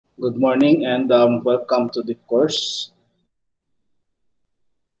Good morning and welcome to the course.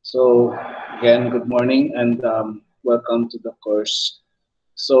 So, again, good morning and welcome to the course.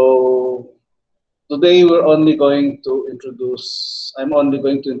 So, today I'm only going to introduce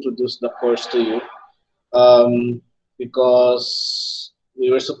the course to you because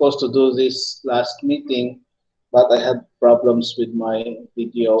we were supposed to do this last meeting, but I had problems with my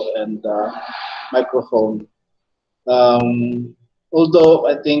video and microphone. Um, Although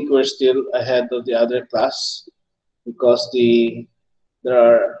I think we're still ahead of the other class because there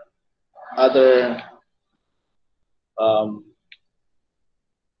are other um,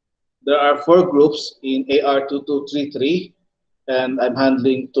 there are four groups in AR2233, and I'm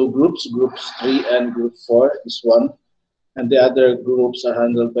handling two groups, groups 3 and group 4, this one, and the other groups are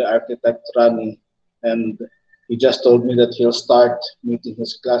handled by Architect Rani, and he just told me that he'll start meeting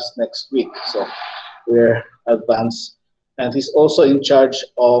his class next week, so we're advanced, and he's also in charge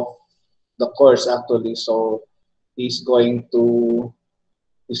of the course actually, so he's going to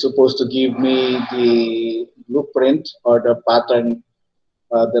is supposed to give me the blueprint or the pattern,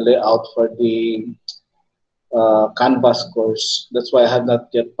 the layout for the Canvas course. That's why I have not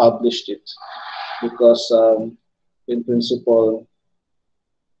yet published it because, in principle,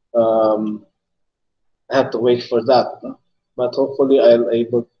 um, I have to wait for that. No? But hopefully,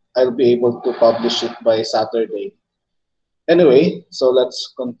 I'll be able to publish it by Saturday. Anyway, so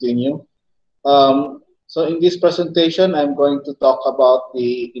let's continue. So in this presentation, I'm going to talk about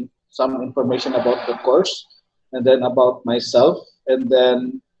some information about the course, and then about myself, and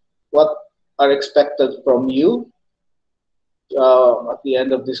then what are expected from you at the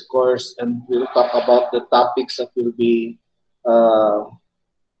end of this course, and we'll talk about the topics uh,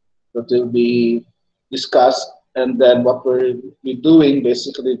 that will be discussed, and then what we'll be doing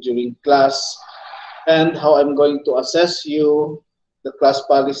basically during class, and how I'm going to assess you, the class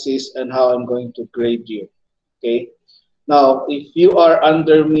policies, and how I'm going to grade you. Okay. Now, if you are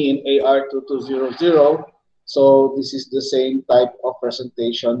under me in AR2200, so this is the same type of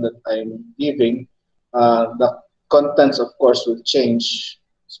presentation that I'm giving. The contents, of course, will change,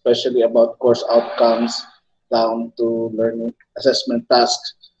 especially about course outcomes down to learning assessment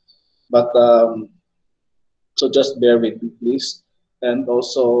tasks. But so just bear with me, please. And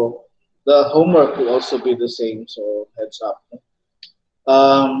also, the homework will also be the same, so heads up.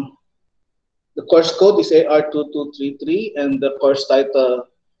 Um, the course code is AR2233, and the course title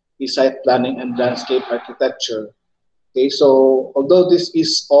is Site Planning and Landscape Architecture. Okay, so although this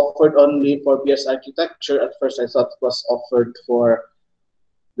is offered only for BS Architecture, at first I thought it was offered for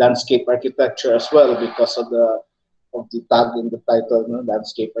landscape architecture as well because of the tag in the title, no,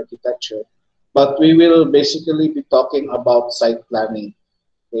 landscape architecture. But we will basically be talking about site planning,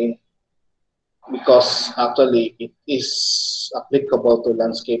 okay? Because actually it is applicable to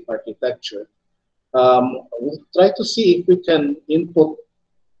landscape architecture. We'll try to see if we can input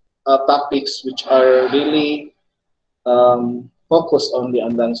topics which are really focused only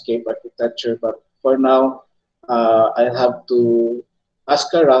on landscape architecture. But for now, I have to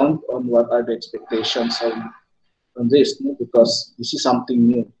ask around on what are the expectations on this, no? Because this is something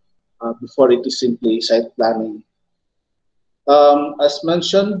new. Before it is simply site planning. As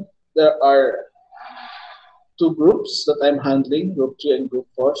mentioned, there are two groups that I'm handling, group 3 and group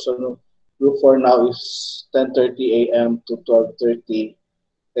 4. So group 4 now is 10:30 a.m. to 12:30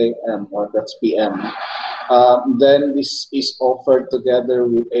 a.m. or that's p.m. Then this is offered together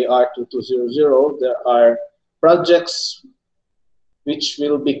with AR2200. There are projects which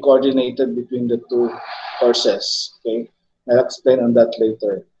will be coordinated between the two courses. Okay, I'll explain on that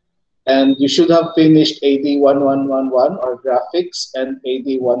later. And you should have finished AD1111 or graphics and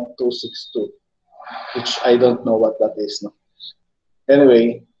AD1262, which I don't know what that is. No?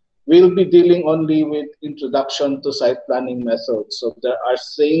 Anyway, we'll be dealing only with introduction to site planning methods. So there are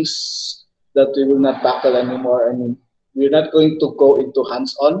things that we will not tackle anymore. I mean, we're not going to go into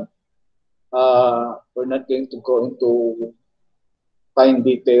hands-on. We're not going to go into fine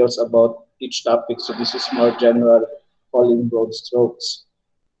details about each topic. So this is more general, all in broad strokes.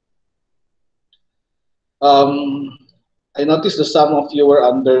 I noticed that some of you were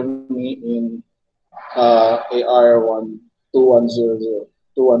under me in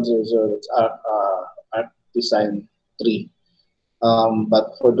AR2100. It's Art Design 3.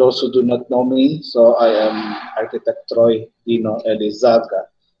 But for those who do not know me, so I am Architect Troy Dino Elizaga.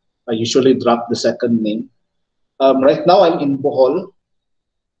 I usually drop the second name. Right now I'm in Bohol,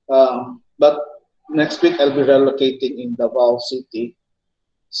 but next week I'll be relocating in Davao City.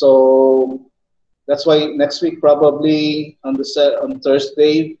 So that's why next week probably on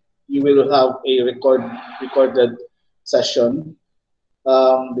Thursday you will have a recorded session.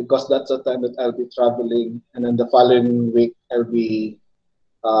 because that's the time that I'll be traveling, and then the following week I'll be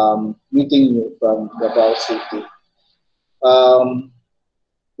meeting you from Davao City. Um,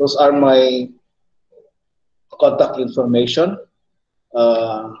 those are my contact information,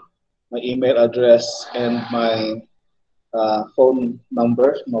 uh, my email address, and my phone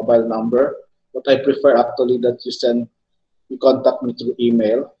number, mobile number. But I prefer actually that you contact me through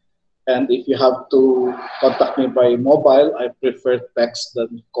email. And if you have to contact me by mobile, I prefer text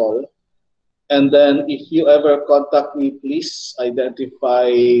than call. And then if you ever contact me, please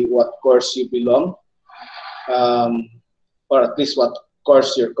identify what course you belong, um, or at least what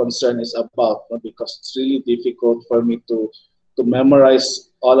course your concern is about, no? Because it's really difficult for me to memorize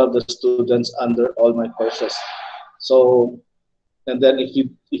all of the students under all my courses. So, and then if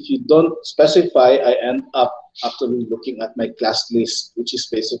you don't specify, I end up actually looking at my class list, which is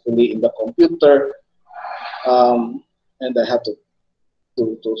basically in the computer, and I have to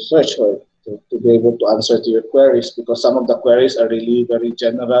search for it to be able to answer to your queries, because some of the queries are really very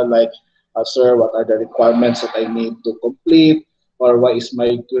general, like, sir, what are the requirements that I need to complete, or why is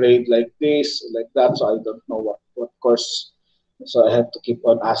my grade like this, like that, so I don't know what course, so I have to keep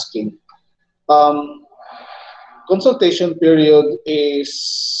on asking. Um, consultation period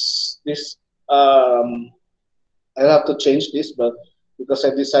is this, I'll have to change this, but because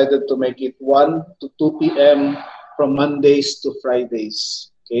I decided to make it 1 to 2 p.m. from Mondays to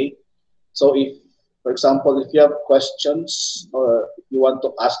Fridays. Okay. So if, for example, if you have questions or if you want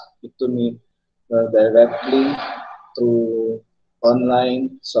to ask it to me directly through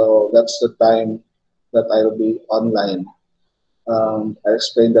online, so that's the time that I'll be online. I'll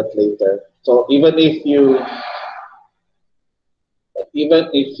explain that later. So even if you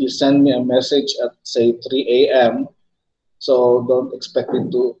send me a message at say 3 a.m., so don't expect me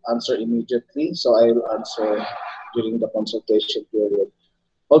to answer immediately. So I will answer during the consultation period.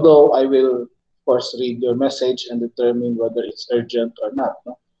 Although I will, of course, read your message and determine whether it's urgent or not.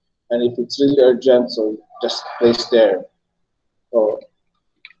 No? And if it's really urgent, so just place there. So,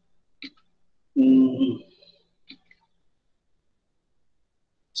 mm,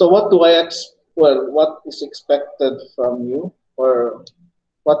 so what do well, what is expected from you, or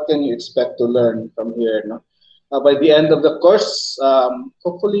what can you expect to learn from here? No? By the end of the course,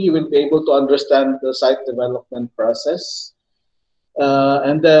 hopefully you will be able to understand the site development process.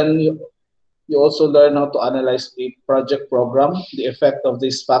 And then you also learn how to analyze a project program, the effect of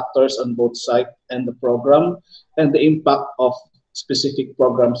these factors on both site and the program, and the impact of specific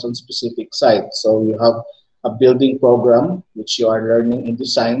programs on specific sites. So you have a building program, which you are learning in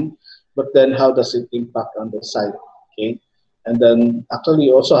design, but then how does it impact on the site? Okay. And then actually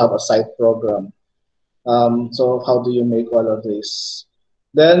you also have a site program. So how do you make all of this?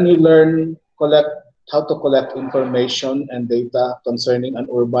 Then you learn collect how to collect information and data concerning an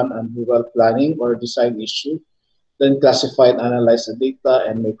urban and rural planning or design issue. Then classify and analyze the data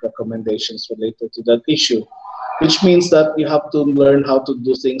and make recommendations related to that issue, which means that you have to learn how to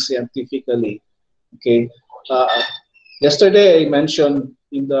do things scientifically. Okay. Uh, Yesterday I mentioned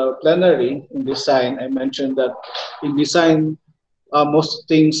in the plenary in design, I mentioned that in design most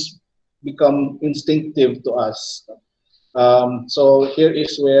things become instinctive to us. So here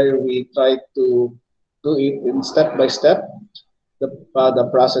is where we try to do it in step by step. The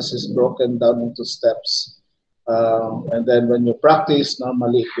process is broken down into steps. And then when you practice,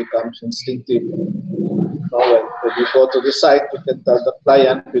 normally it becomes instinctive. When you go to the site, you can tell the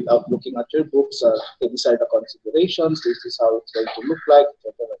client without looking at your books, okay, these are the considerations, this is how it's going to look like,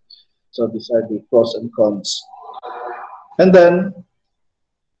 etc. So these are the pros and cons. And then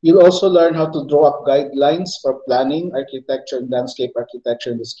you'll also learn how to draw up guidelines for planning, architecture, and landscape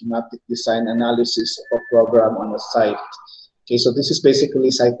architecture, and the schematic design analysis of a program on a site. Okay, so this is basically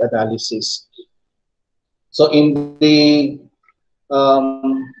site analysis. So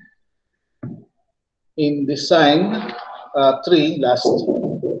um, in design 3 last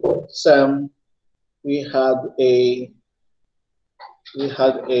sem, we had a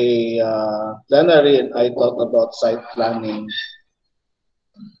plenary, and I talked about site planning.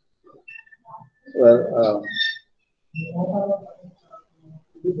 Well,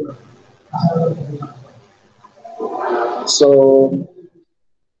 so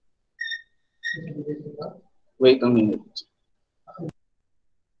wait a minute.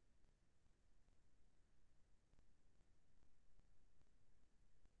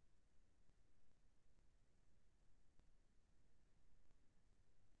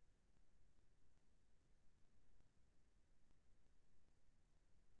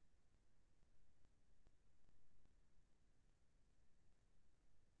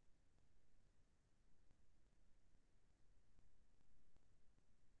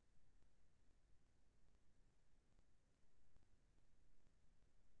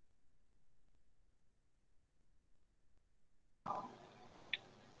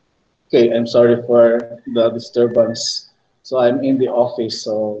 Okay, I'm sorry for the disturbance. So I'm in the office,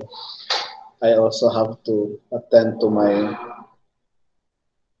 so I also have to attend to my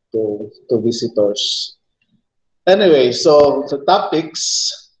to visitors. Anyway, so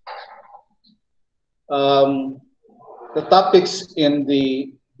um, the topics in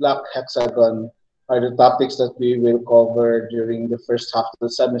the black hexagon are the topics that we will cover during the first half of the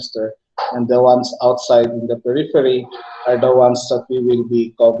semester, and the ones outside in the periphery are the ones that we will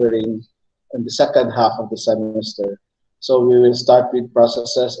be covering in the second half of the semester. So we will start with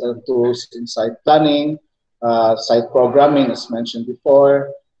processes and tools in site planning, site programming, as mentioned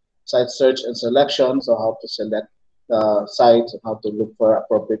before, site search and selection, so how to select sites and how to look for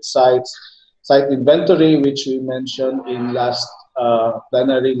appropriate sites, site inventory, which we mentioned in last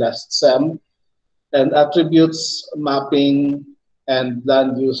plenary last sem, and attributes mapping and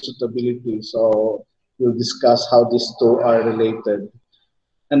land use suitability. So we'll discuss how these two are related.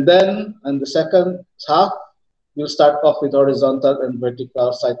 And then in the second half, we'll start off with horizontal and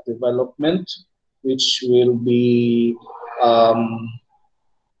vertical site development, which will be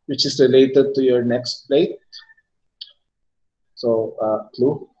which is related to your next plate. So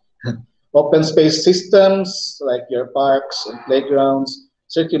clue. Open space systems like your parks and playgrounds,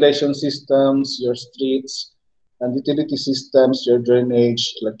 circulation systems, your streets, and utility systems, your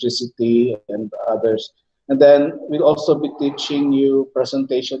drainage, electricity, and others. And then we'll also be teaching you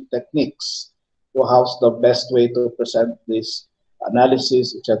presentation techniques. So how's the best way to present this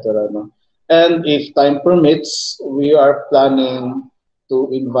analysis, etc. No? And if time permits, we are planning to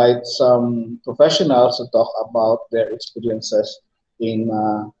invite some professionals to talk about their experiences in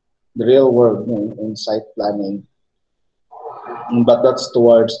the real world in site planning. But that's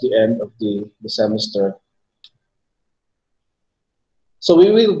towards the end of the semester. So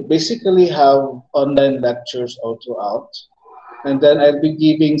we will basically have online lectures all throughout. And then I'll be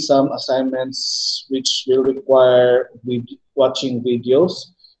giving some assignments which will require watching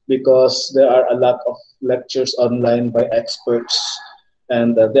videos because there are a lot of lectures online by experts.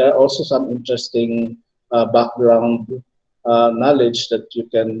 And there are also some interesting background knowledge that you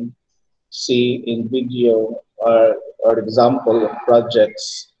can see in video or example of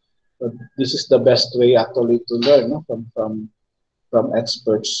projects. This is the best way actually to learn no, from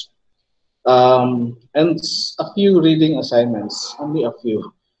experts. And a few reading assignments, only a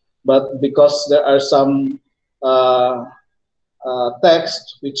few. But because there are some uh,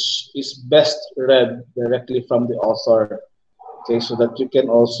 text which is best read directly from the author, okay, so that you can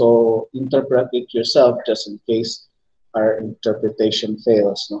also interpret it yourself just in case our interpretation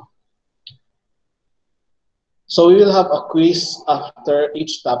fails. No? So we will have a quiz after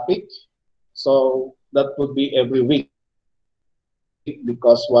each topic. So that would be every week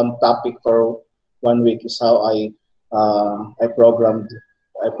because one topic for 1 week is how I programmed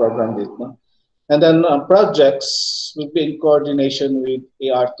it. No? And then projects will be in coordination with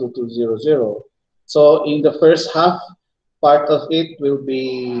AR2200. So in the first half, part of it will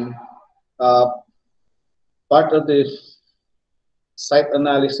be uh, part of the site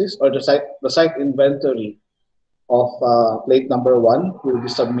analysis or the site inventory of plate number 1 will be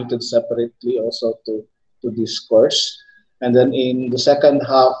submitted separately also to this course. And then in the second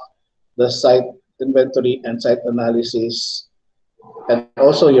half, the site inventory and site analysis and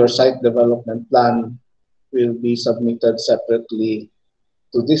also your site development plan will be submitted separately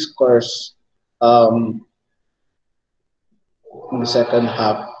to this course um, in the second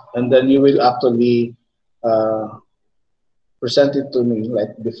half. And then you will actually uh, present it to me, like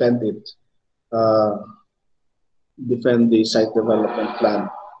uh, defend the site development plan.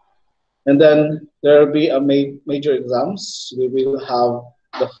 And then there will be a major exams. We will have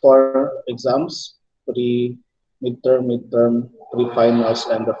the 4 exams, midterm, pre-finals,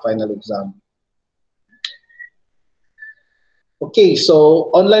 and the final exam. Okay, so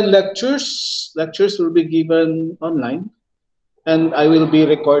online lectures will be given online, and I will be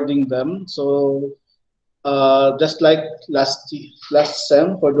recording them. So just like last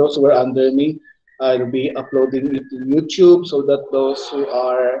sem, for those who are under me, I'll be uploading it to YouTube so that those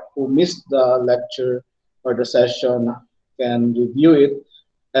who missed the lecture or the session can review it.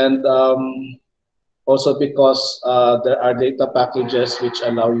 And also because there are data packages which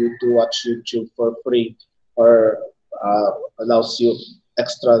allow you to watch YouTube for free or uh, allows you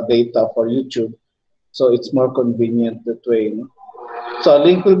extra data for YouTube. So it's more convenient that way. No? So a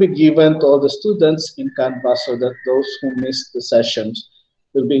link will be given to all the students in Canvas so that those who missed the sessions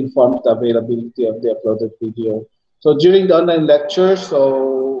will be informed of the availability of the uploaded video. So during the online lecture,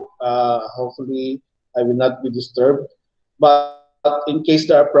 so hopefully I will not be disturbed. But in case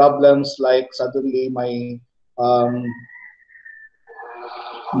there are problems like suddenly my um,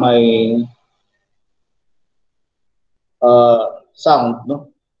 my sound,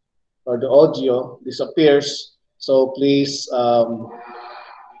 no, or the audio disappears. So please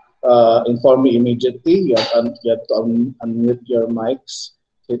inform me immediately. You have to unmute your mics.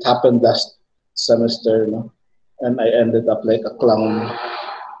 It happened last semester, no, and I ended up like a clown.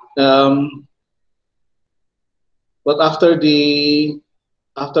 Um, but after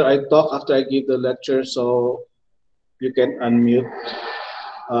I talk, after I give the lecture, so you can unmute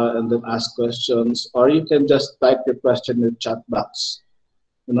and then ask questions, or you can just type your question in the chat box.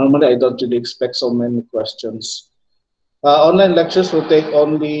 Normally, I don't really expect so many questions. Online lectures will take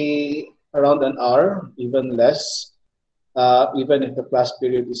only around an hour, even less, even if the class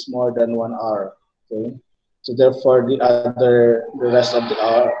period is more than 1 hour. Okay, so therefore the rest of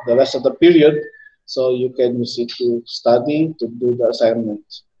the rest of the period, so you can use it to study, to do the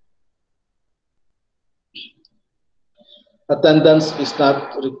assignments. Attendance is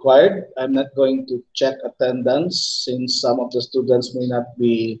not required. I'm not going to check attendance since some of the students may not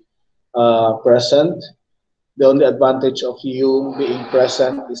be present. The only advantage of you being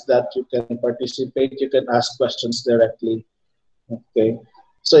present is that you can participate, you can ask questions directly. Okay.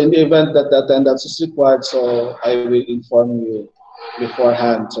 So in the event that the attendance is required, so I will inform you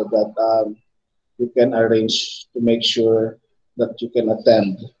beforehand so that you can arrange to make sure that you can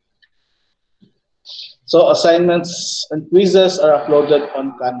attend. So assignments and quizzes are uploaded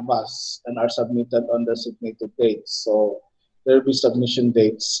on Canvas and are submitted on designated dates. So there will be submission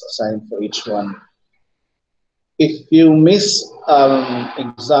dates assigned for each one. If you miss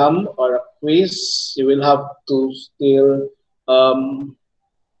exam or a quiz, you will have to still um,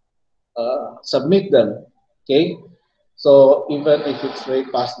 submit them. Okay, so even if it's way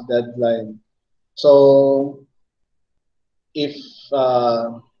past the deadline, so if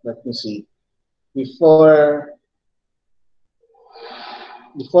let me see, before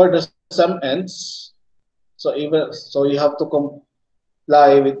the sum ends, so you have to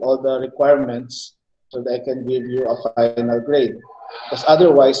comply with all the requirements so that I can give you a final grade. Because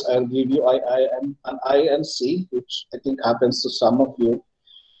otherwise, I'll give you an INC, which I think happens to some of you,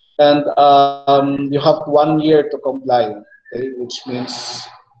 and you have 1 year to comply. Okay, which means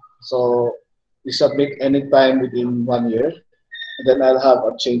so you submit anytime within 1 year, and then I'll have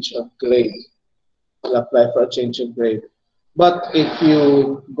a change of grade. I'll apply for a change of grade. But if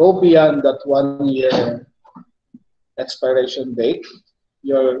you go beyond that 1 year expiration date,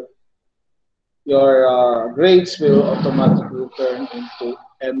 your grades will automatically turn into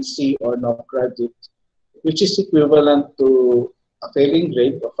NC or no credit, which is equivalent to a failing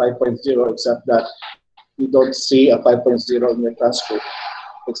grade of 5.0, except that you don't see a 5.0 in your transcript.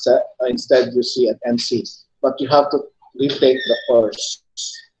 Instead, you see an NC. But you have to retake the course.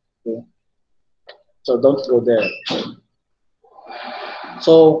 Okay? So don't go there.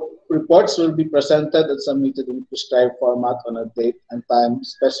 So reports will be presented and submitted in prescribed format on a date and time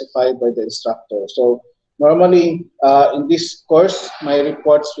specified by the instructor. So normally in this course, my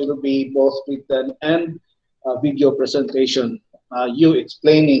reports will be both written and video presentation. You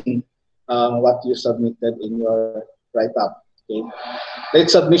explaining what you submitted in your write-up. Okay. Late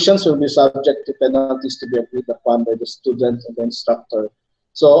submissions will be subject to penalties to be agreed upon by the student and the instructor.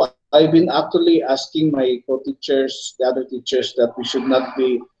 So I've been actually asking my co-teachers, the other teachers, that we should not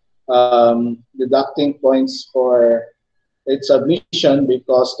be deducting points for late submission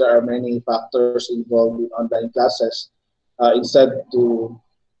because there are many factors involved in online classes. Instead, to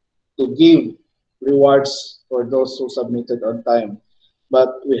give rewards for those who submitted on time.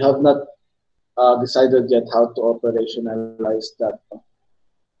 But we have not decided yet how to operationalize that.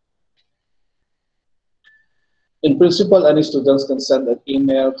 In principle, any students can send an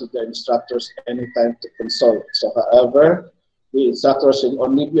email to their instructors anytime to consult. So, however, the instructors will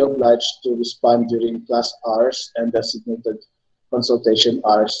only be obliged to respond during class hours and designated consultation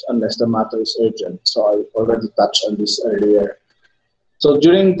hours unless the matter is urgent. So I already touched on this earlier. So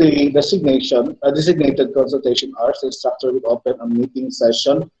during the designated consultation hours, the instructor will open a meeting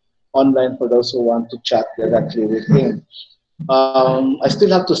session online for those who want to chat directly with him. I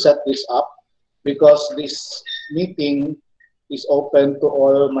still have to set this up because this meeting is open to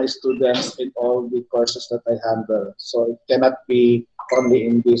all my students in all the courses that I handle. So it cannot be only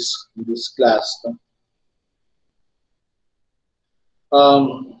in this class.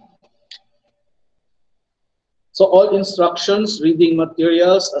 Um, so all instructions, reading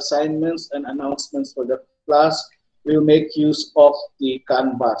materials, assignments, and announcements for the class will make use of the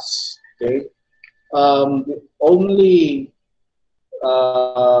Canvas. Okay. The only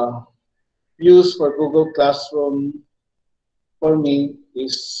use for Google Classroom for me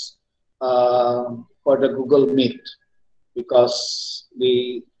is for the Google Meet. because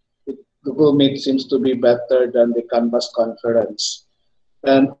the Google Meet seems to be better than the Canvas conference.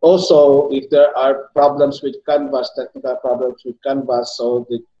 And also, if there are problems with Canvas, technical problems with Canvas, so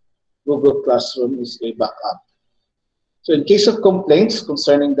the Google Classroom is a backup. So in case of complaints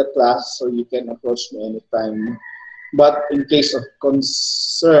concerning the class, so you can approach me anytime. But in case of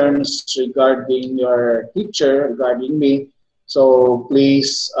concerns regarding your teacher, regarding me, so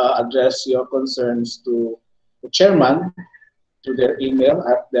please address your concerns to the chairman to their email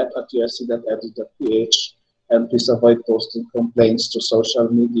at dep@usc.edu.ph, and please avoid posting complaints to social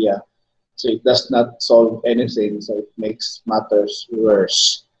media. So it does not solve anything, so it makes matters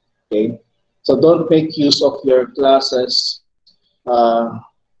worse. Okay, so don't make use of your classes,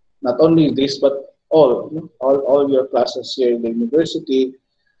 not only this but all your classes here in the university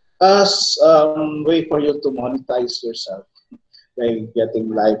as way for you to monetize yourself by getting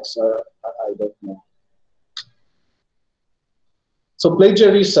likes or I don't know. So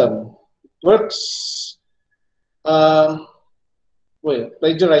plagiarism works. Uh,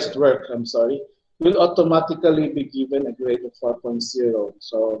 Plagiarized work. I'm sorry, will automatically be given a grade of 4.0.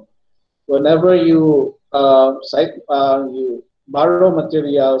 So whenever you you borrow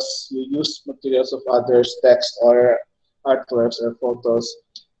materials, you use materials of others, text or artworks or photos,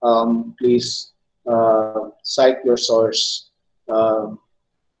 please cite your source. Um,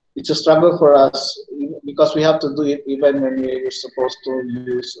 it's a struggle for us because we have to do it even when we're supposed to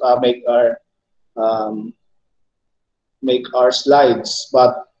use um, make our slides,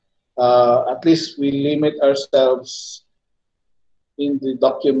 but at least we limit ourselves in the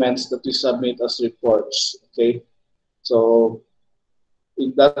documents that we submit as reports. Okay, so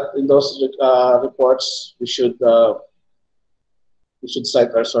in those reports, we should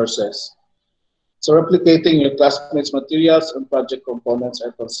cite our sources. So replicating your classmates' materials and project components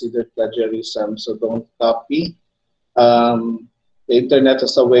are considered plagiarism. So don't copy. Um, the internet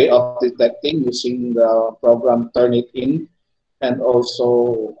has a way of detecting using the program Turnitin, and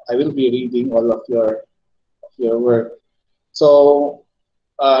also I will be reading all of your work. So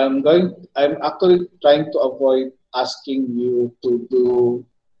I'm actually trying to avoid asking you to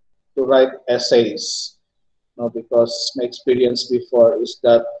write essays, because my experience before is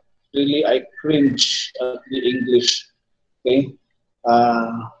that really I cringe at the English, okay,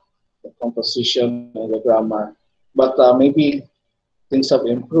 the composition and the grammar. But maybe things have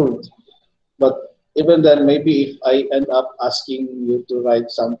improved. But even then, maybe if I end up asking you to write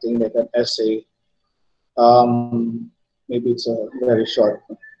something like an essay, maybe it's very short.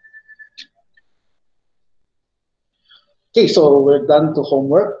 Okay, so we're done to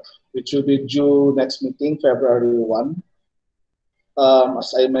homework, which will be due next meeting, February 1.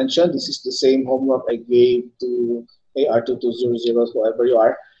 As I mentioned, this is the same homework I gave to AR2200, whoever you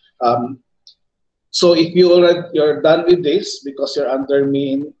are. Um, so if you're done with this because you're under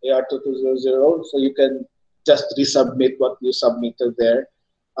me in AR2200, so you can just resubmit what you submitted there.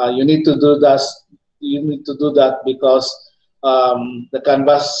 You need to do that. You need to do that because the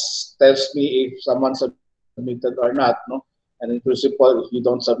Canvas tells me if someone submitted or not. No, and in principle, if you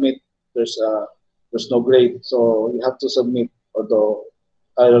don't submit, there's uh, there's no grade. So you have to submit. Although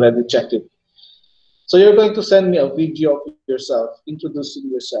I already checked it. So you're going to send me a video of yourself,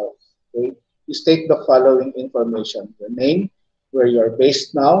 introducing yourself. Okay? You state the following information: your name, where you're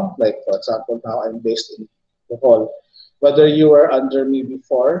based now. Like for example, now I'm based in the hall. Whether you were under me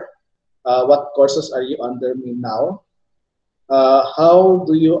before, what courses are you under me now? How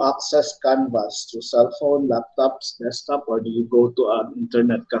do you access Canvas? Through cell phone, laptops, desktop, or do you go to an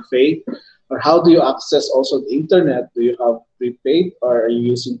internet cafe? Or how do you access also the internet? Do you have prepaid or are you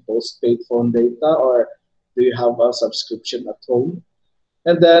using postpaid phone data or do you have a subscription at home?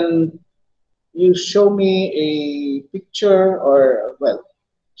 And then you show me a picture or, well,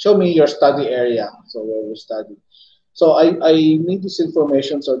 show me your study area, so where you study. So I need this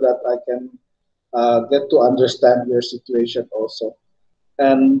information so that I can get to understand your situation also.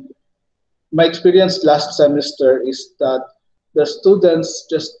 And my experience last semester is that the students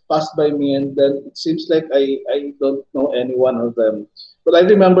just pass by me and then it seems like I don't know any one of them. But I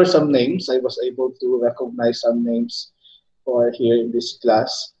remember some names. I was able to recognize some names for here in this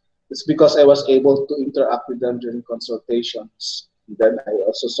class. It's because I was able to interact with them during consultations. Then I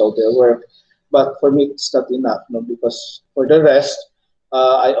also saw their work. But for me, it's not enough, no, because for the rest,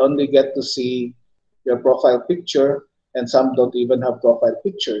 I only get to see your profile picture, and some don't even have profile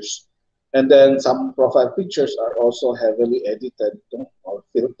pictures. And then some profile pictures are also heavily edited, or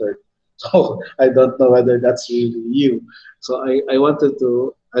filtered. So I don't know whether that's really you. So I wanted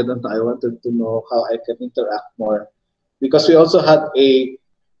to, I don't know, I wanted to know how I can interact more. Because we also had a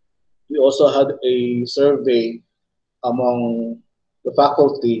survey among the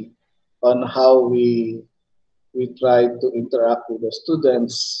faculty on how we try to interact with the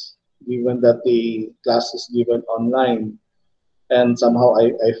students, given that the class is given online. And somehow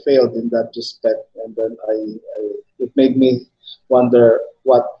I failed in that respect. And then it made me wonder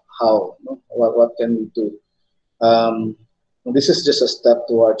how, no? What can we do? Um, this is just a step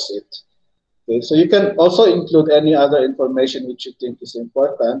towards it. Okay, so you can also include any other information which you think is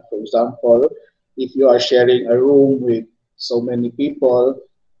important. For example, if you are sharing a room with so many people,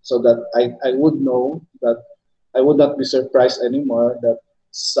 so that I would know that I would not be surprised anymore that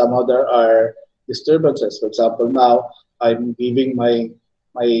somehow there are disturbances. For example, now I'm giving my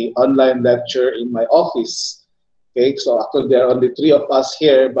online lecture in my office. Okay, so actually there are only three of us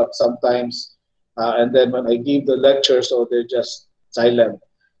here, but sometimes, and then when I give the lecture, so they're just silent,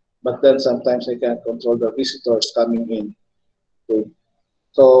 but then sometimes I can't control the visitors coming in. Okay.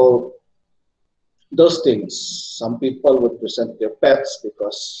 So those things, some people would present their pets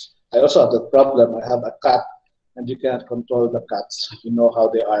because I also have the problem. I have a cat, and you can't control the cats. You know how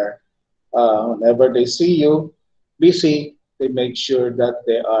they are. Whenever they see you busy, they make sure that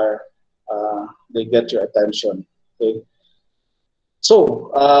they get your attention. Okay.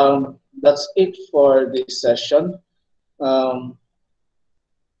 So that's it for this session. Um,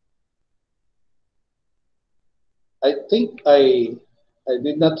 I think I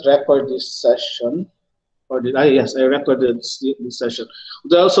did not record this session. Or did I? Yes, I recorded this session.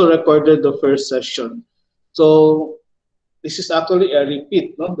 I also recorded the first session. So this is actually a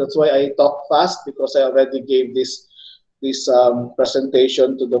repeat, no? That's why I talk fast because I already gave this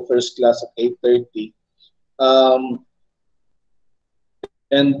presentation to the first class at 8:30. Um,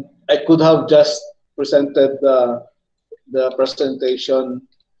 and I could have just presented the presentation,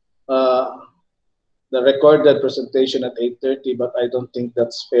 uh, the recorded presentation at 8:30, but I don't think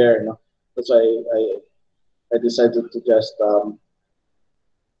that's fair, no? That's why I decided to just to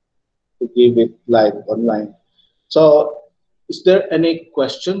give it live online. So, is there any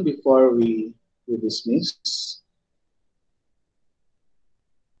question before we dismiss?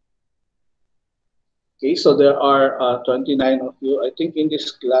 Okay, so there are 29 of you. I think in this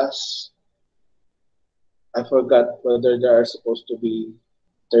class, I forgot whether there are supposed to be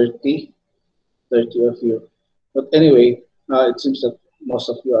 30, 30 of you. But anyway, it seems that most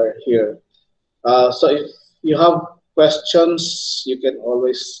of you are here. So if you have questions, you can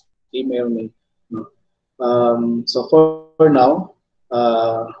always email me. No? So for now,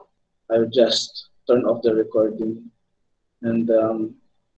 uh, I'll just turn off the recording and